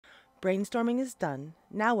Brainstorming is done.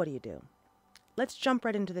 Now what do? Let's jump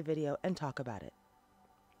right into the video and talk about it.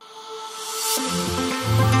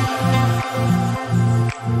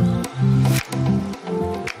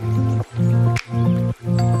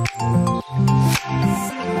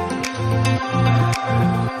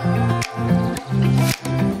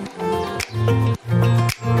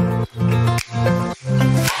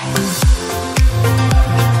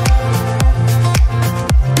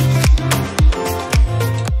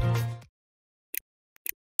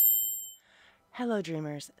 Hello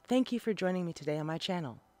dreamers, thank you for joining me today on my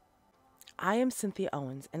channel. I am Cynthia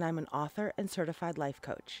Owens and I'm an author and certified life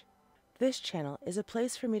coach. This channel is a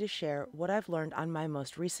place for me to share what I've learned on my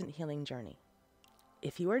most recent healing journey.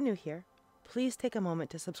 If you are new here, please take a moment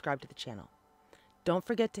to subscribe to the channel. Don't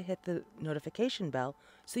forget to hit the notification bell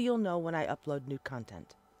so you'll know when I upload new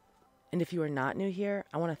content. And if you are not new here,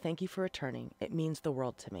 I want to thank you for returning. It means the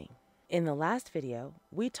world to me. In the last video,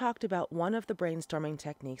 we talked about one of the brainstorming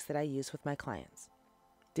techniques that I use with my clients.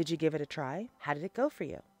 Did you give it a try? How did it go for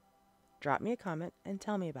you? Drop me a comment and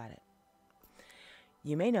tell me about it.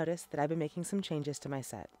 You may notice that I've been making some changes to my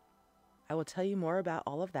set. I will tell you more about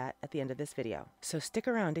all of that at the end of this video, so stick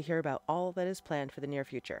around to hear about all that is planned for the near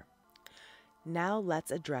future. Now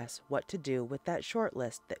let's address what to do with that short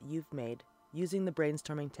list that you've made using the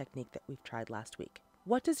brainstorming technique that we've tried last week.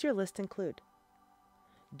 What does your list include?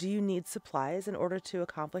 Do you need supplies in order to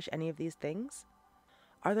accomplish any of these things?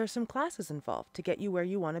 Are there some classes involved to get you where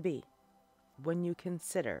you want to be? When you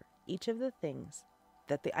consider each of the things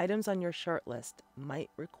that the items on your short list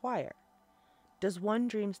might require, does one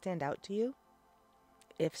dream stand out to you?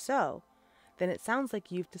 If so, then it sounds like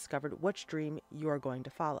you've discovered which dream you are going to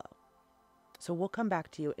follow. So we'll come back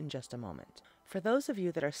to you in just a moment. For those of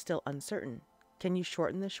you that are still uncertain, can you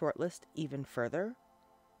shorten the short list even further?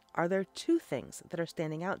 Are there two things that are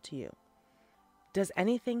standing out to you? Does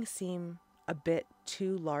anything seem a bit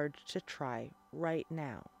too large to try right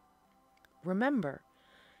now? Remember,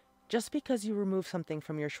 just because you remove something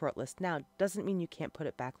from your short list now doesn't mean you can't put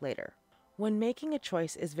it back later. When making a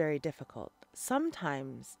choice is very difficult,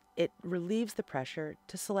 sometimes it relieves the pressure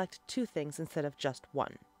to select two things instead of just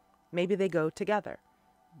one. Maybe they go together.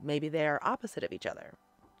 Maybe they are opposite of each other.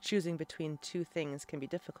 Choosing between two things can be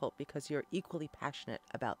difficult because you're equally passionate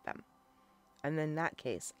about them. And in that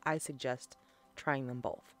case, I suggest trying them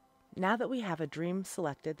both. Now that we have a dream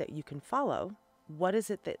selected that you can follow, what is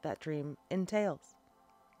it that dream entails?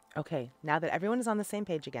 Okay, now that everyone is on the same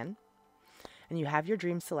page again, and you have your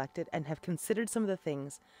dream selected and have considered some of the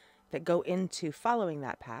things that go into following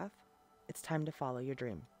that path, it's time to follow your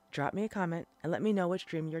dream. Drop me a comment and let me know which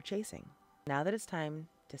dream you're chasing. Now that it's time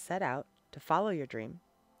to set out to follow your dream,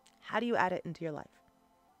 how do you add it into your life?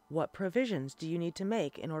 What provisions do you need to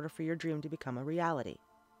make in order for your dream to become a reality?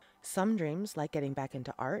 Some dreams, like getting back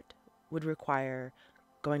into art, would require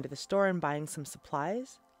going to the store and buying some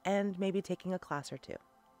supplies and maybe taking a class or two.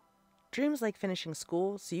 Dreams like finishing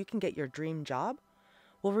school so you can get your dream job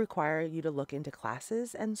will require you to look into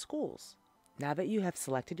classes and schools. Now that you have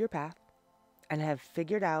selected your path and have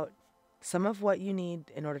figured out some of what you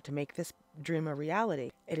need in order to make this dream a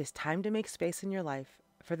reality, it is time to make space in your life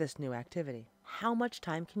for this new activity. How much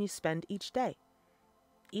time can you spend each day,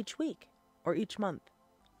 each week, or each month?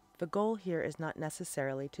 The goal here is not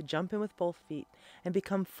necessarily to jump in with both feet and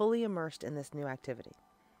become fully immersed in this new activity.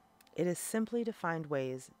 It is simply to find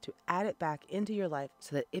ways to add it back into your life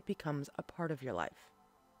so that it becomes a part of your life.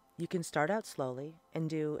 You can start out slowly and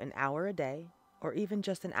do an hour a day or even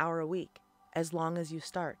just an hour a week, as long as you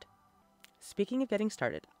start. Speaking of getting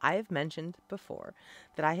started, I have mentioned before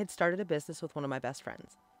that I had started a business with one of my best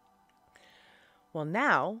friends. Well,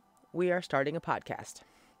 now we are starting a podcast.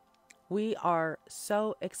 We are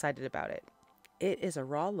so excited about it. It is a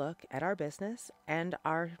raw look at our business and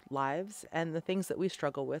our lives and the things that we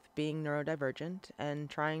struggle with being neurodivergent and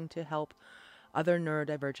trying to help other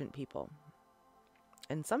neurodivergent people.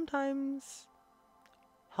 And sometimes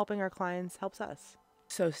helping our clients helps us.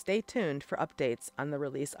 So stay tuned for updates on the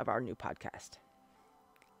release of our new podcast.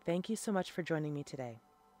 Thank you so much for joining me today.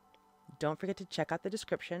 Don't forget to check out the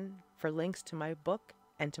description for links to my book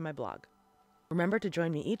and to my blog. Remember to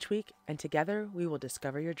join me each week, and together we will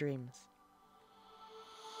discover your dreams.